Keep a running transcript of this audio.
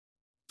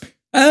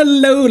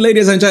Hello,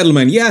 ladies and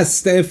gentlemen.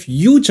 Yes, the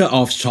future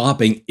of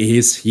shopping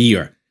is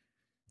here.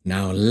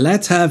 Now,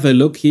 let's have a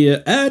look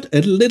here at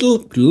a little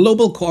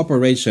global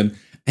corporation,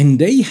 and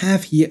they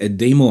have here a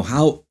demo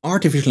how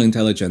artificial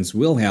intelligence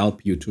will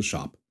help you to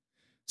shop.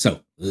 So,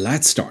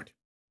 let's start.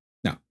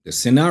 Now, the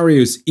scenario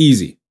is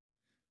easy.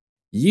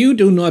 You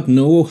do not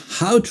know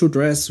how to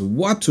dress,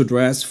 what to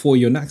dress for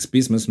your next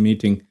business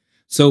meeting.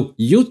 So,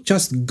 you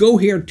just go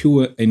here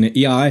to an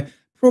AI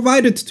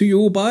provided to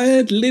you by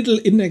a little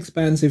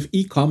inexpensive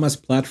e-commerce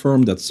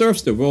platform that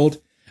serves the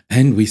world,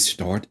 and we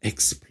start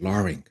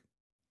exploring.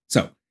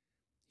 So,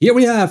 here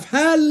we have,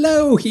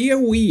 hello, here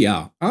we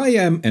are. I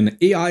am an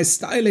AI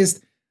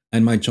stylist,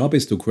 and my job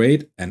is to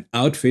create an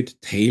outfit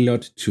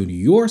tailored to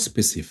your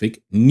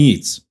specific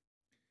needs.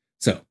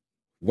 So,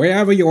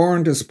 wherever you are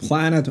on this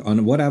planet,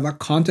 on whatever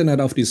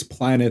continent of this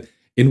planet,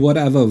 in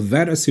whatever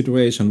weather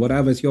situation,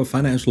 whatever is your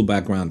financial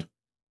background,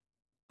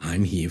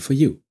 I'm here for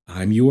you.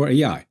 I'm your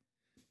AI.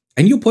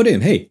 And you put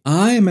in, hey,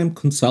 I am a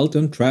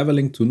consultant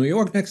traveling to New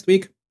York next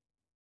week.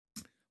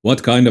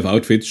 What kind of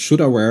outfit should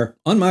I wear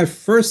on my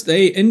first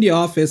day in the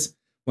office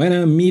when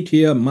I meet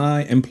here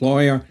my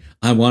employer?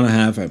 I want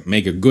to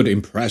make a good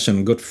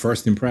impression, good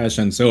first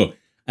impression.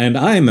 And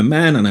I am a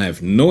man and I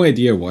have no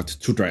idea what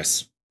to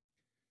dress.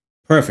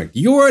 Perfect.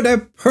 You're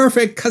the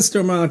perfect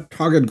customer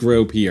target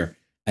group here.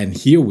 And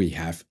here we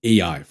have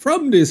AI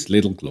from this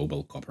little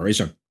global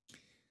corporation.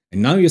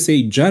 And now you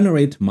say,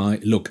 generate my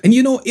look. And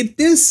you know,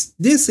 this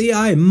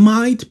AI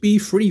might be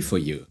free for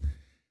you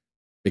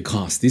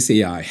because this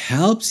AI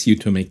helps you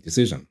to make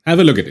decisions. Have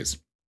a look at this.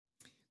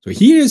 So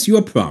here's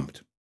your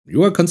prompt.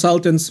 You are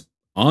consultants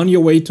on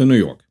your way to New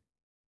York.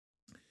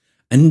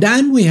 And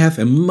then we have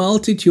a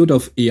multitude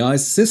of AI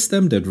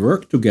systems that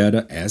work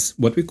together as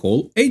what we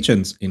call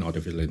agents in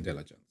artificial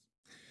intelligence.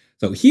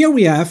 So here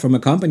we have from a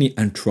company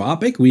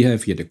Anthropic, we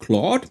have here the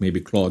Claude, maybe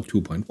Claude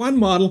 2.1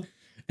 model.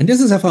 And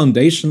this is a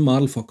foundation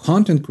model for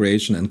content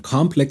creation and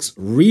complex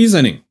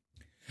reasoning.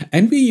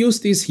 And we use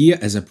this here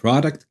as a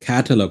product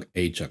catalog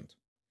agent.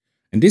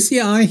 And this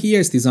AI here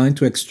is designed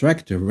to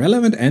extract the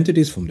relevant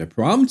entities from the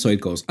prompt. So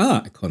it goes,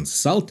 a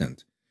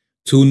consultant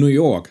to New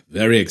York,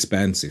 very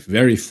expensive,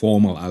 very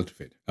formal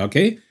outfit,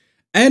 okay?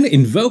 And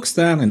invokes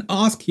that and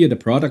asks here the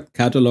product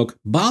catalog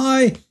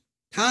by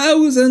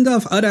thousands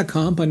of other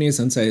companies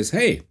and says,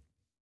 hey,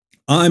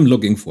 I'm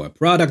looking for a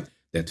product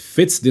that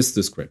fits this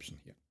description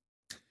here.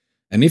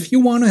 And if you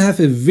want to have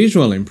a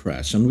visual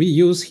impression, we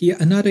use here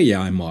another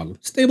AI model,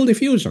 Stable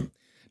Diffusion.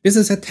 This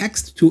is a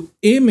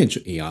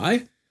text-to-image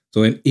AI,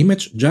 so an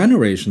image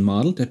generation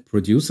model that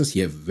produces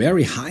here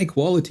very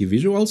high-quality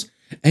visuals.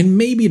 And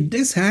maybe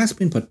this has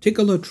been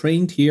particularly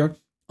trained here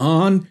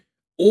on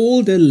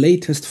all the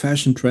latest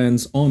fashion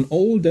trends, on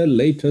all the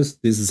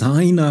latest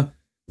designer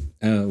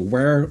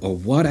wear or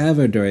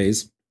whatever there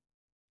is.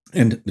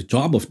 And the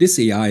job of this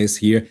AI is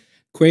here,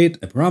 create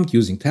a prompt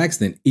using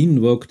text and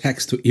invoke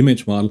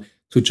text-to-image model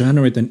to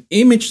generate an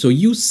image so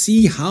you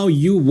see how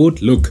you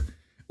would look,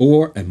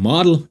 or a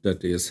model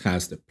that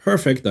has the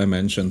perfect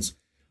dimensions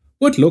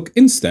would look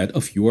instead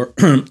of your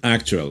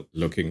actual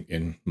looking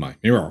in my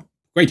mirror.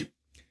 Great.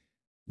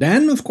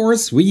 Then, of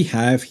course, we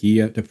have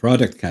here the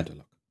product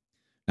catalog.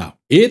 Now,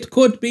 it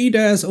could be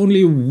there's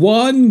only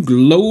one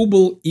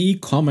global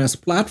e-commerce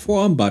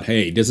platform, but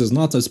hey, this is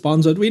not a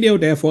sponsored video,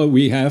 therefore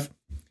we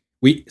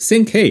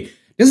think, hey,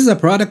 this is a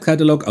product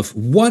catalog of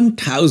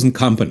 1,000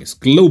 companies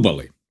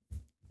globally.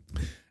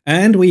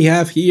 And we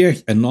have here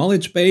a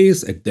knowledge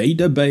base, a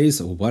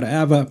database, or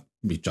whatever.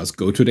 We just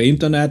go to the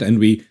internet and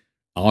we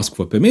ask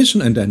for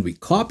permission, and then we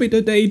copy the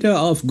data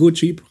of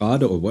Gucci,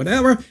 Prada, or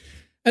whatever.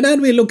 And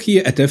then we look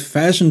here at the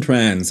fashion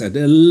trends, at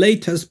the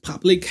latest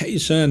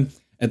publication,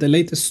 at the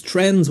latest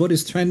trends, what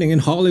is trending in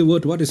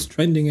Hollywood, what is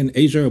trending in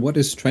Asia, what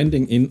is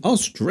trending in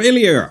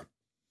Australia.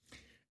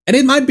 And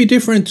it might be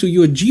different to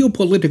your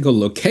geopolitical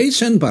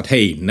location, but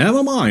hey,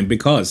 never mind,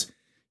 because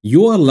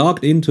you are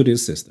logged into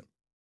this system.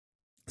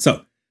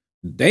 So,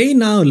 they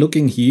now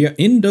looking here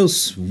in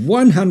those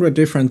 100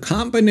 different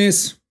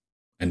companies,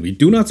 and we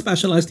do not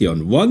specialize here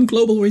on one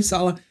global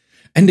reseller,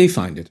 and they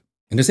find it.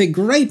 And they say,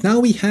 great,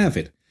 now we have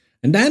it.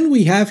 And then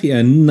we have here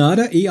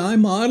another AI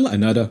model,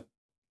 another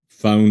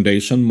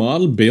foundation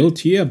model built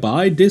here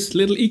by this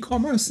little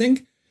e-commerce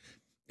thing.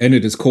 And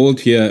it is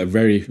called here,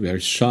 very, very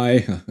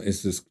shy,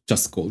 it's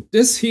just called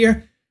this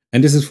here.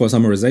 And this is for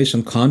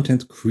summarization,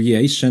 content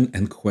creation,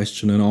 and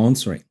question and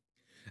answering.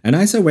 And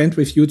as I went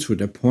with you through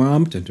the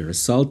prompt and the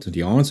result and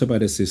the answer by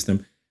the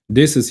system,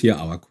 this is here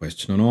our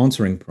question and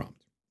answering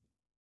prompt.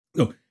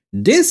 So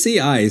this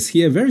AI is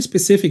here very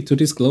specific to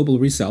this global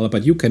reseller,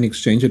 but you can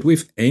exchange it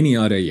with any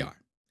other AI.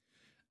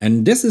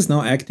 And this is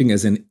now acting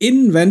as an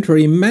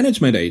inventory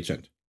management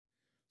agent.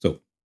 So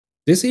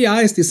this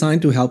AI is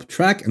designed to help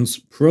track and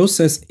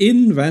process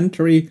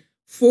inventory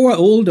for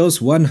all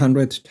those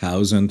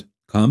 100,000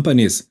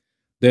 companies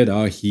that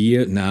are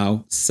here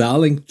now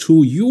selling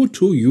to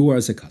you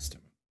as a customer.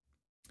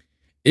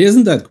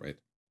 Isn't that great?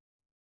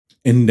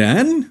 And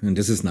then, and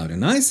this is now the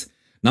nice,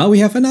 now we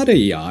have another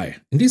AI.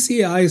 And this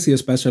AI is here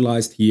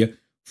specialized here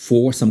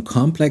for some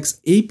complex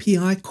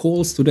API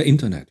calls to the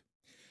internet.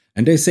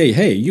 And they say,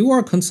 hey, you are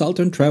a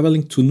consultant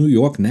traveling to New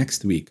York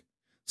next week.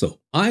 So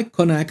I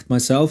connect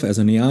myself as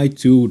an AI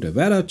to the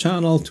weather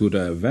channel, to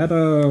the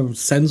weather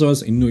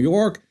sensors in New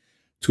York,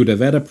 to the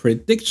weather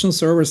prediction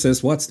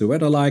services. What's the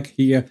weather like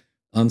here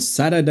on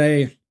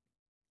Saturday?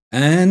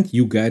 And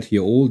you get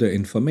here all the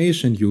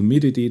information,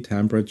 humidity,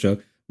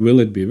 temperature. Will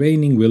it be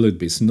raining? Will it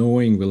be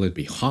snowing? Will it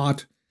be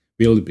hot?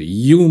 Will it be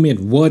humid?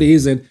 What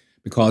is it?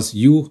 Because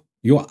your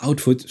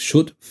outfit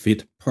should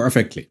fit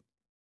perfectly.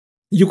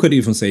 You could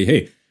even say,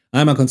 hey,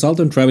 I'm a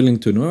consultant traveling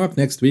to New York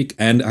next week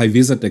and I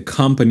visit the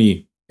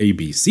company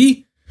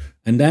ABC.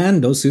 And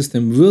then those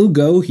systems will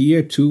go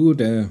here to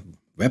the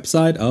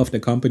website of the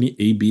company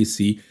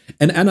ABC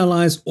and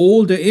analyze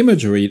all the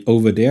imagery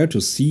over there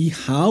to see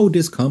how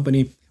this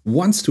company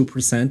wants to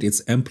present its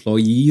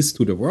employees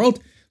to the world.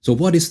 So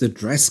what is the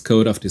dress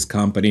code of this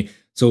company?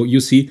 So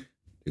you see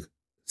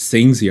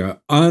things here,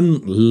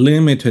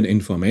 unlimited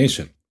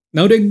information.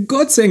 Now the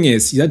good thing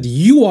is that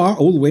you are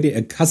already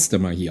a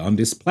customer here on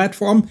this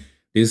platform,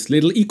 this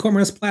little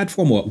e-commerce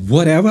platform or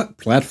whatever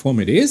platform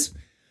it is.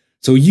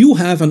 So you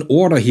have an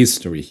order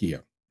history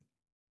here.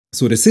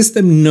 So the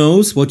system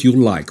knows what you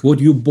like, what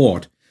you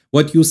bought,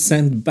 what you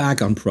sent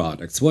back on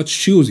products, what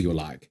shoes you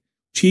like.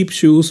 Cheap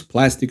shoes,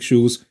 plastic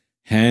shoes,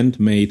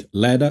 handmade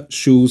leather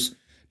shoes.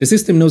 The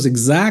system knows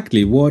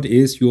exactly what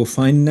is your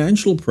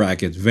financial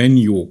bracket when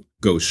you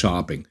go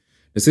shopping.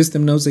 The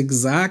system knows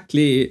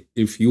exactly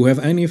if you have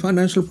any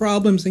financial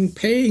problems in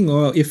paying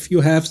or if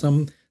you have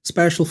some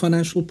special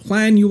financial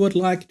plan you would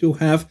like to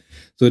have.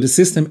 So the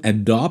system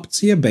adopts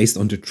here based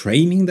on the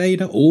training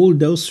data. All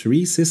those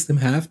three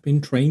systems have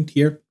been trained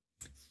here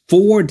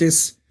for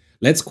this,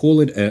 let's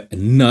call it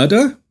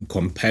another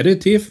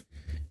competitive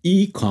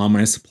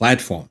e-commerce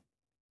platform.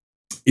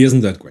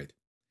 Isn't that great?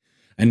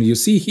 And you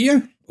see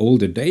here, all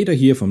the data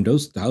here from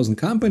those 1,000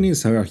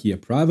 companies are here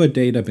private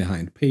data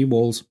behind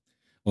paywalls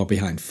or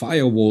behind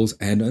firewalls,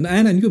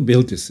 and you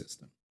build this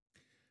system.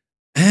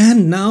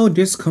 And now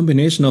this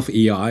combination of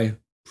AI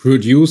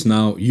produce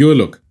now your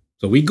look.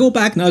 So we go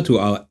back now to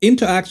our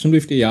interaction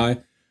with the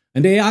AI,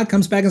 and the AI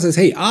comes back and says,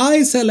 hey,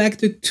 I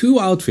selected 2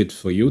 outfits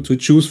for you to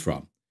choose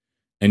from.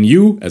 And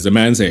you, as a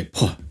man, say,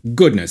 oh,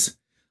 goodness,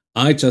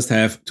 I just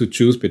have to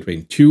choose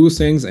between 2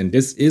 things, and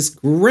this is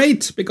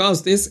great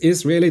because this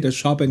is really the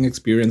shopping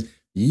experience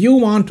you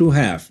want to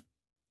have.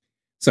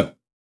 So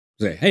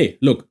say, hey,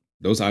 look,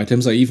 those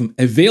items are even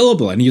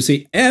available. And you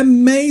say,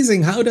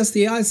 amazing, how does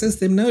the AI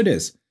system know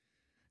this?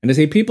 And they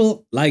say,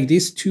 people like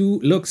these 2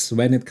 looks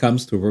when it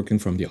comes to working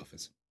from the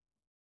office.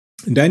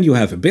 And then you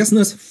have a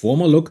business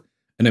formal look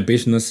and a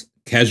business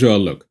casual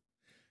look.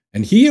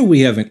 And here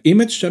we have an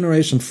image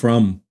generation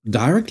from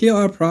directly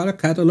our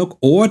product catalog,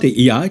 or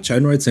the AI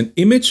generates an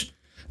image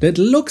that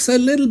looks a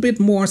little bit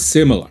more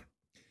similar.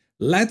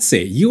 Let's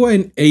say you are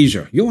in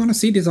Asia. You want to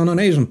see this on an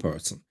Asian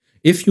person.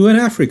 If you're in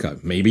Africa,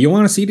 maybe you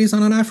want to see this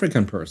on an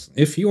African person.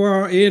 If you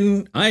are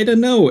in, I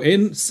don't know,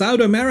 in South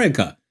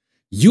America,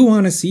 you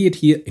want to see it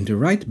here in the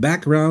right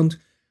background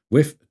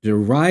with the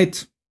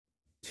right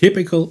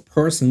typical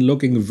person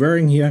looking,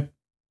 wearing here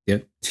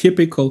the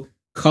typical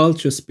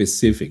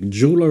culture-specific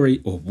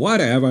jewelry or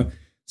whatever.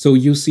 So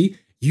you see,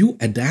 you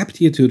adapt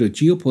here to the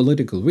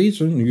geopolitical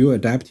region, you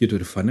adapt here to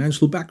the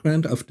financial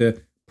background of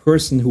the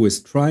person who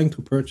is trying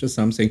to purchase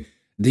something.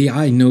 The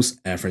AI knows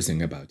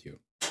everything about you.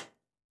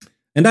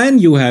 And then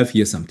you have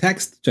here some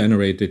text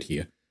generated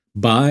here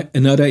by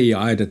another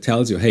AI that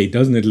tells you, hey,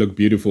 doesn't it look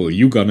beautiful?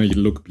 You're gonna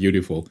look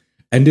beautiful.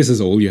 And this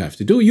is all you have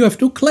to do. You have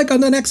to click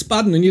on the next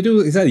button and you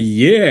do, you say,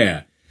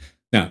 yeah.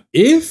 Now,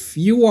 if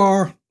you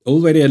are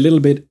already a little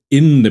bit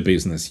in the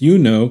business, you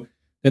know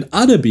that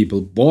other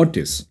people bought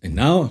this. And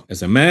now,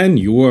 as a man,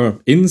 you are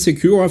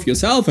insecure of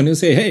yourself and you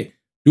say, hey,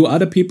 do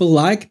other people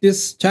like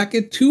this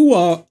jacket too?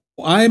 Or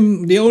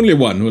I'm the only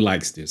one who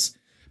likes this?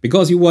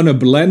 Because you want to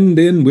blend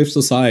in with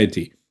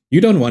society. You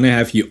don't want to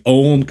have your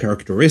own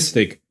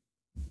characteristic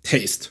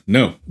taste.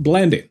 No,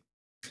 blend in.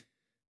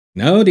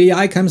 Now the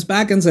AI comes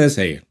back and says,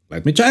 hey,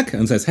 let me check.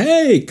 And says,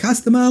 hey,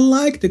 customer, I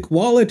like the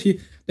quality,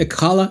 the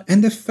color,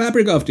 and the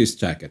fabric of this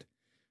jacket.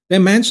 They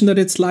mention that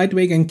it's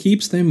lightweight and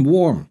keeps them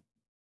warm.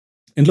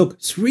 And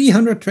look,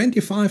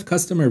 325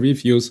 customer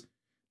reviews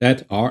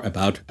that are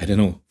about, I don't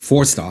know,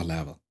 4-star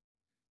level.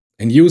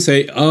 And you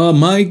say, oh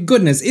my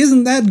goodness,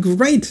 isn't that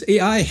great?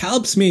 AI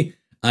helps me.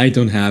 I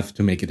don't have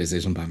to make a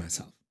decision by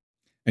myself.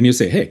 And you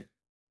say, hey,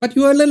 but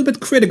you are a little bit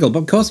critical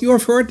because you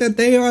have heard that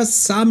there are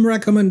some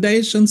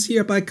recommendations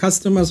here by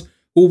customers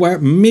who were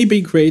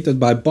maybe created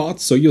by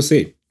bots. So you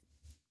say,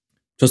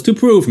 just to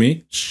prove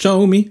me,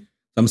 show me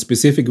some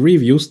specific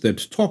reviews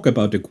that talk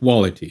about the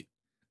quality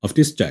of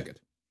this jacket.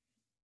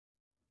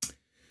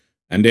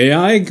 And the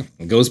AI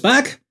goes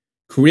back,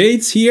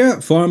 creates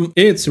here from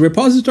its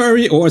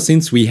repository, or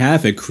since we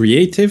have a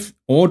creative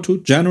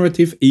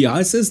auto-generative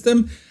AI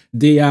system,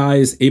 the AI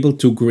is able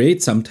to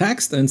create some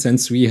text, and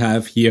since we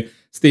have here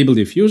stable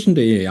diffusion,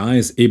 the AI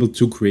is able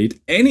to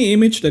create any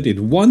image that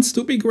it wants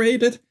to be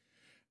created.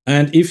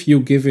 And if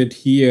you give it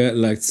here,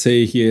 let's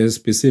say here a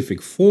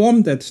specific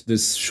form that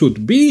this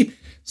should be,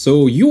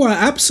 so you are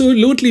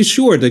absolutely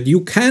sure that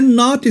you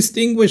cannot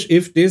distinguish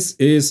if this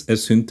is a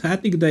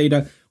synthetic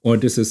data or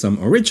this is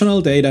some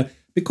original data,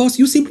 because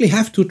you simply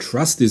have to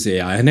trust this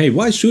AI. And hey,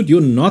 why should you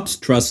not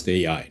trust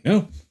AI?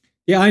 No,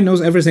 the AI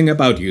knows everything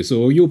about you,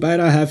 so you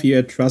better have here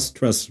a trust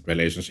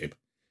relationship.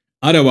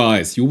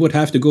 Otherwise, you would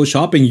have to go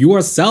shopping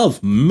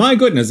yourself. My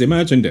goodness,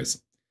 imagine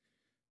this.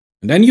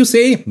 And then you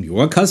say,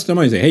 you're a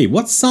customer, you say, hey,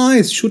 what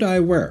size should I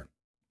wear?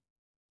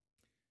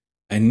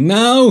 And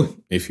now,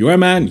 if you're a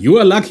man, you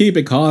are lucky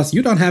because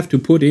you don't have to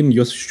put in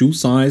your shoe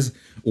size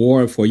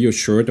or for your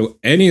shirt or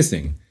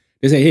anything.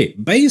 They say, hey,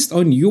 based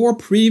on your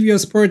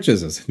previous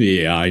purchases,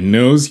 the AI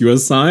knows your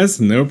size,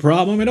 no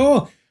problem at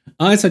all.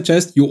 I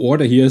suggest you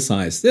order here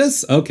size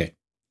this, okay.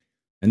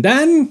 And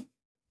then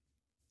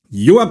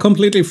you are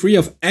completely free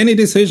of any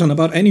decision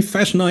about any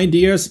fashion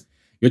ideas.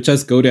 You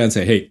just go there and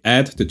say, hey,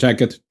 add the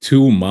jacket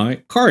to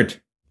my cart.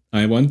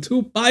 I want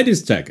to buy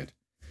this jacket.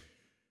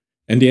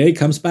 And the AI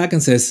comes back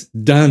and says,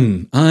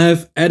 done.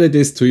 I've added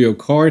this to your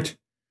cart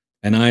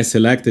and I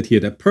selected here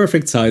the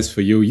perfect size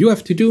for you. You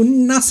have to do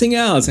nothing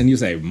else. And you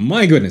say,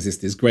 my goodness, is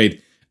this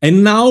great?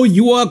 And now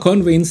you are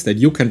convinced that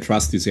you can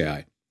trust this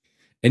AI.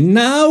 And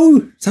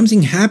now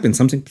something happens,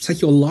 something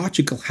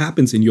psychological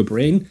happens in your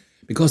brain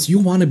because you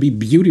want to be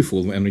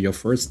beautiful when you're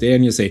first there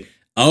and you say,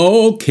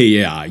 okay,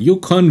 yeah, you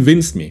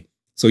convinced me.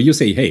 So you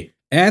say, hey,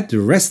 add the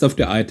rest of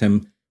the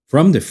item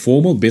from the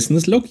formal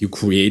business look you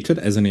created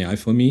as an AI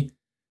for me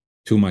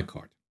to my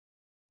cart.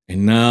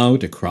 And now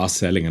the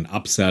cross-selling and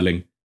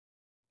upselling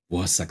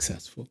was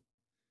successful.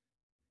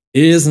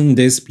 Isn't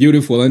this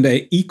beautiful? And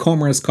the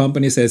e-commerce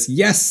company says,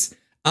 yes,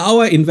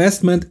 our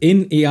investment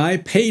in AI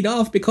paid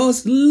off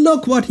because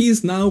look what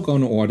he's now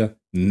going to order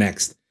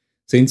next.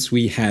 Since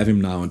we have him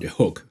now on the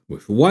hook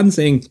with one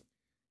thing,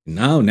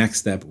 now next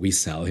step, we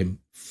sell him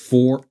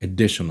 4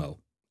 additional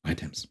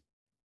items.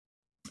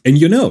 And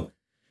you know,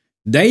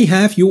 they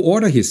have your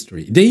order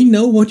history. They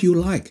know what you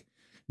like.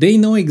 They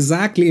know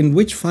exactly in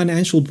which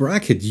financial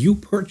bracket you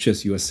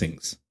purchase your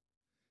things.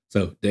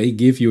 So they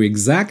give you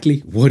exactly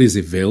what is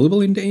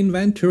available in the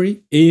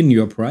inventory, in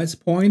your price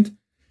point,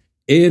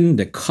 in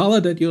the color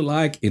that you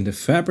like, in the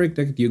fabric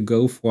that you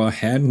go for,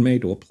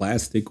 handmade or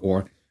plastic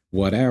or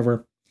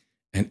whatever.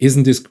 And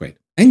isn't this great?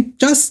 And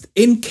just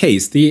in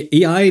case the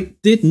AI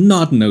did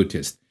not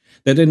notice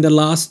that in the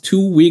last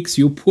 2 weeks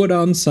you put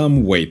on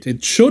some weight,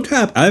 it should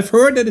happen. I've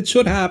heard that it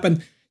should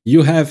happen.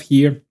 You have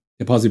here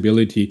the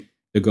possibility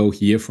to go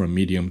here from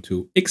medium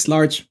to X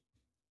large,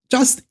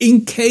 just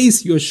in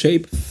case your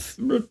shape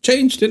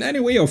changed in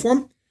any way or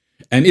form.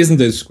 And isn't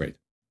this great?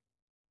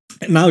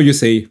 And now you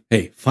say,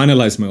 hey,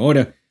 finalize my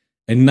order.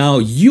 And now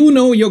you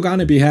know you're going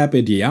to be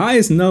happy. The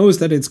AI knows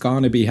that it's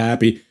going to be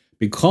happy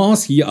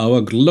because here our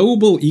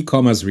global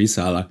e-commerce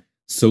reseller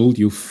sold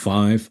you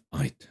 5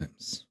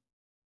 items.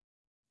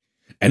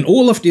 And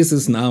all of this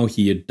is now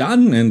here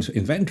done and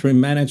inventory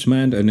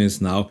management and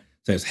is now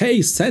says,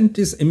 hey, send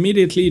this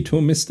immediately to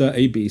Mr.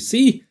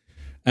 ABC.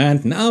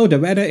 And now the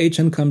weather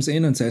agent comes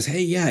in and says,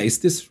 hey, yeah, is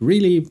this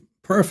really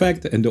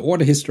perfect? And the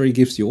order history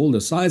gives you all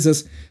the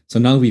sizes. So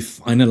now we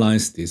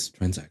finalize this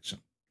transaction.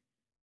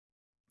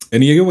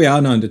 And here we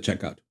are now in the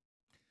checkout.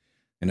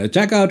 And the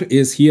checkout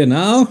is here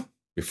now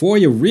before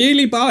you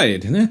really buy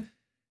it.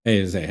 Hey,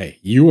 you say, hey,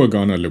 you are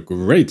going to look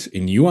great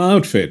in your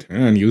outfit.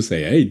 And you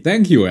say, hey,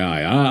 thank you,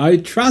 AI. I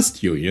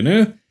trust you, you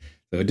know.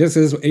 So this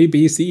is A,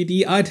 B, C,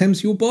 D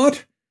items you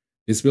bought.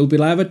 This will be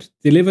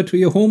delivered to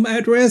your home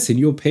address and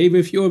you pay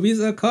with your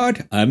Visa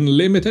card.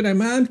 Unlimited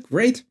amount.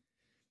 Great.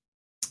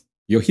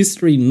 Your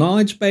history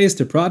knowledge base,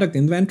 the product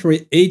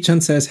inventory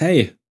agent says,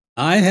 hey,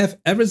 I have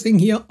everything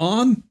here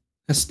on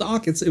a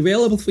stock. It's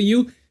available for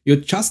you. You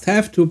just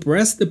have to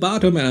press the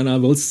button and I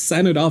will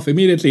send it off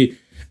immediately.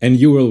 And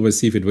you will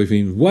receive it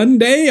within 1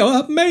 day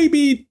or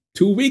maybe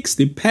 2 weeks,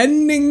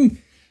 depending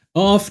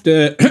of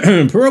the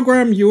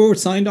program you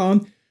signed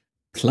on.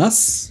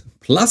 Plus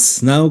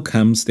now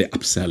comes the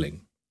upselling.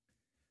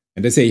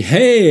 And they say,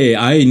 hey,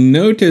 I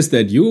noticed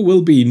that you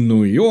will be in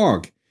New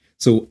York.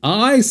 So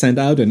I sent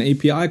out an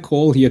API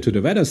call here to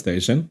the weather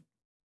station.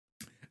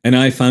 And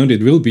I found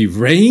it will be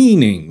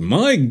raining.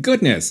 My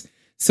goodness.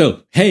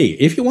 So, hey,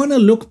 if you want to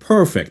look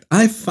perfect,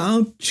 I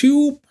found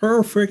 2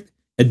 perfect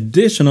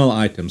additional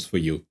items for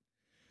you.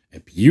 A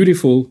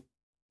beautiful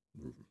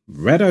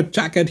weather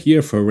jacket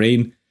here for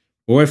rain.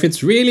 Or if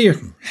it's really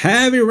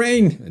heavy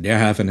rain, they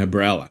have an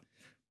umbrella.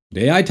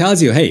 The AI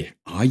tells you, hey,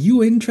 are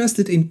you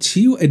interested in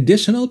 2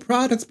 additional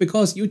products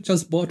because you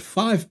just bought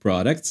 5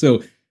 products?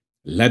 So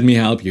let me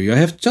help you. You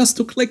have just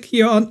to click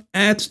here on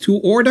Add to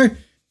Order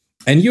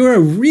and you're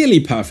really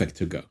perfect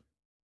to go.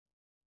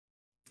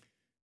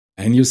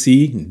 And you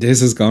see,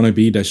 this is going to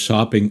be the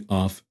shopping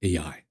of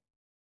AI.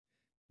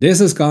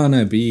 This is going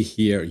to be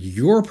here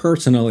your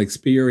personal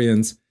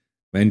experience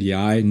when the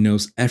AI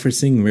knows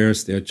everything,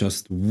 whereas there's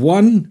just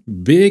one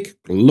big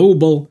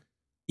global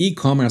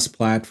e-commerce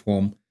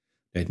platform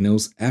that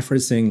knows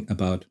everything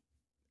about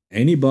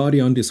anybody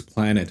on this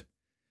planet.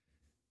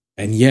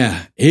 And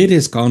yeah, it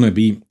is gonna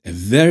be a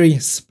very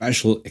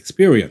special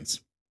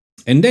experience.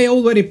 And they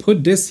already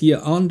put this here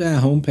on their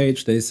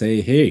homepage. They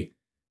say, hey,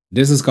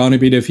 this is gonna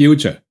be the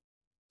future.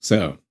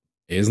 So,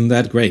 isn't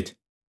that great?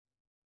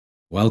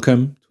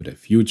 Welcome to the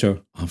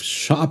future of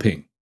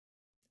shopping.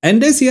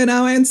 And this here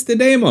now ends the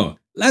demo.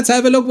 Let's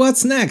have a look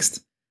what's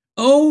next.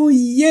 Oh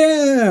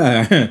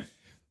yeah!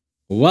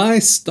 Why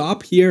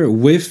stop here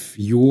with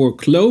your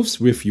clothes,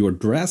 with your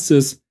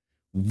dresses?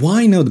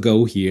 Why not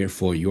go here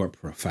for your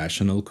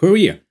professional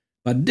career?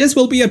 But this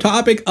will be a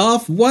topic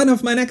of one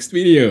of my next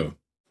video.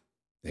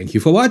 Thank you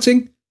for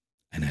watching,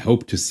 and I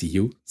hope to see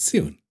you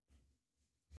soon.